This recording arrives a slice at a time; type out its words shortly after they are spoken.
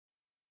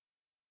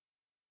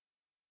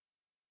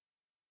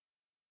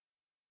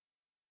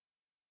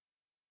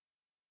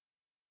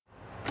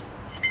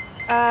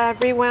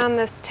rewound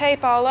this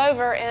tape all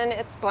over and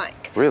it's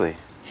blank. Really?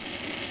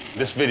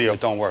 This video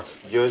don't work.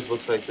 Yours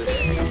looks like this.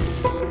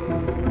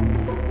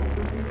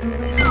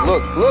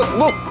 Look, look,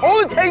 look!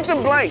 All the tapes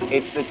are blank!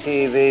 It's the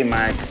TV,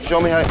 Mike. Show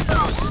me how...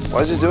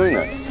 Why is it doing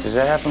that? Does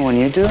that happen when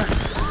you do it?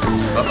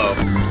 Uh-oh.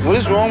 What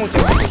is wrong with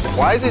you?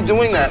 Why is it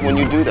doing that when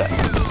you do that?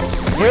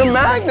 You're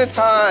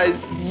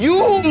magnetized!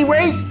 You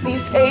erased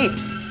these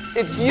tapes!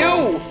 It's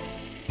you!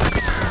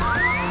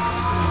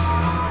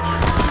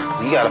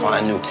 You gotta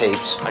find new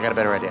tapes. I got a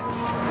better idea.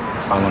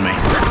 Follow me.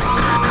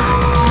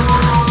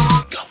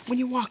 When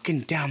you're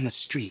walking down the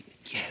street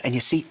and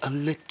you see a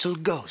little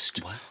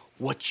ghost,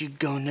 what you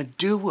gonna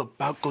do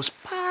about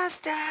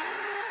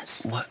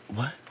Ghostbusters?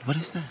 What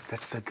is that?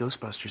 That's the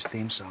Ghostbusters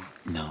theme song.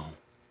 No.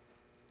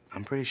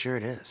 I'm pretty sure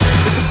it is.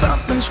 It's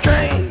something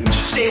strange.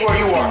 Stay where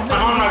you are. I'm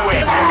on my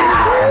way.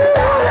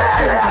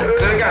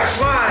 Then I got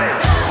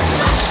slime!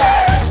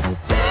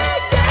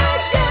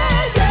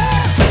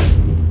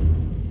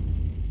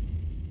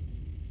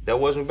 That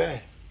wasn't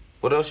bad.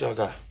 What else y'all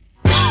got?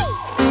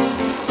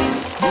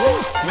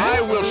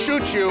 I will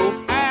shoot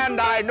you, and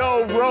I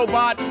know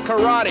robot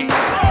karate.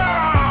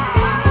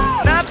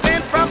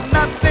 Nothing from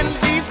nothing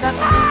leaves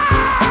nothing.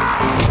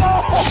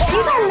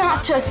 These are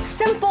not just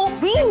simple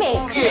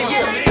remakes.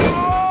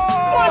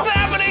 What's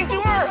happening to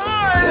our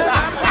hearts?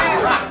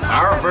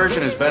 Our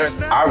version is better.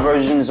 Our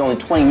version is only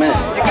 20 minutes.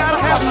 You gotta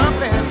have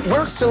something.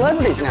 We're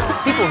celebrities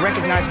now. People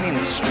recognize me in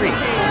the street.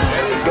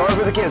 Going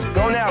for the kiss.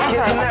 Go now,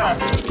 kiss him now.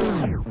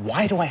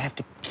 Why do I have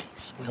to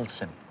kiss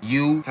Wilson?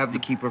 You have to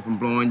keep her from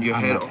blowing your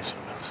head off.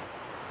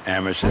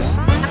 Amateurs.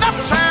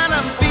 I'm trying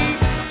to be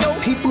your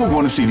People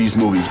want to see these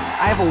movies.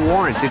 I have a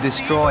warrant to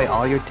destroy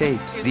all your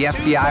tapes. The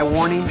FBI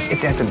warning,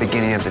 it's at the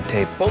beginning of the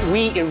tape. But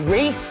we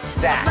erased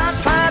that. I'm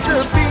trying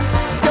to be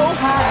your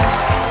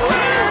house.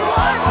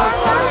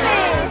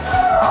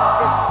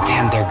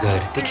 Damn, they're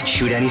good. They can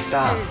shoot any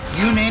style.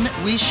 You name it,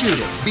 we shoot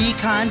it. Be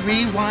kind,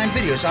 rewind,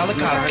 videos, a la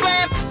carte.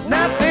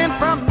 Nothing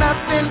from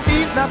nothing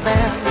leaves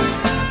nothing.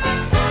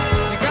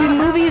 Two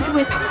movies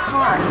with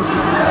heart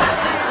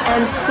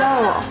and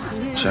soul.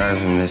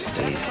 Driving Miss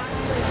Daisy.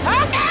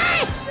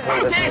 Okay!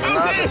 This is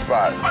not the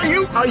spot.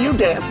 Are you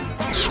dead?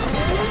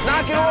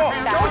 Knock it off!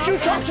 Don't you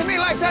talk to me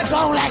like that!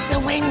 Go like the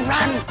wind,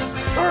 run.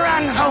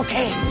 Run,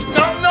 Hokey.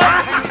 No, no!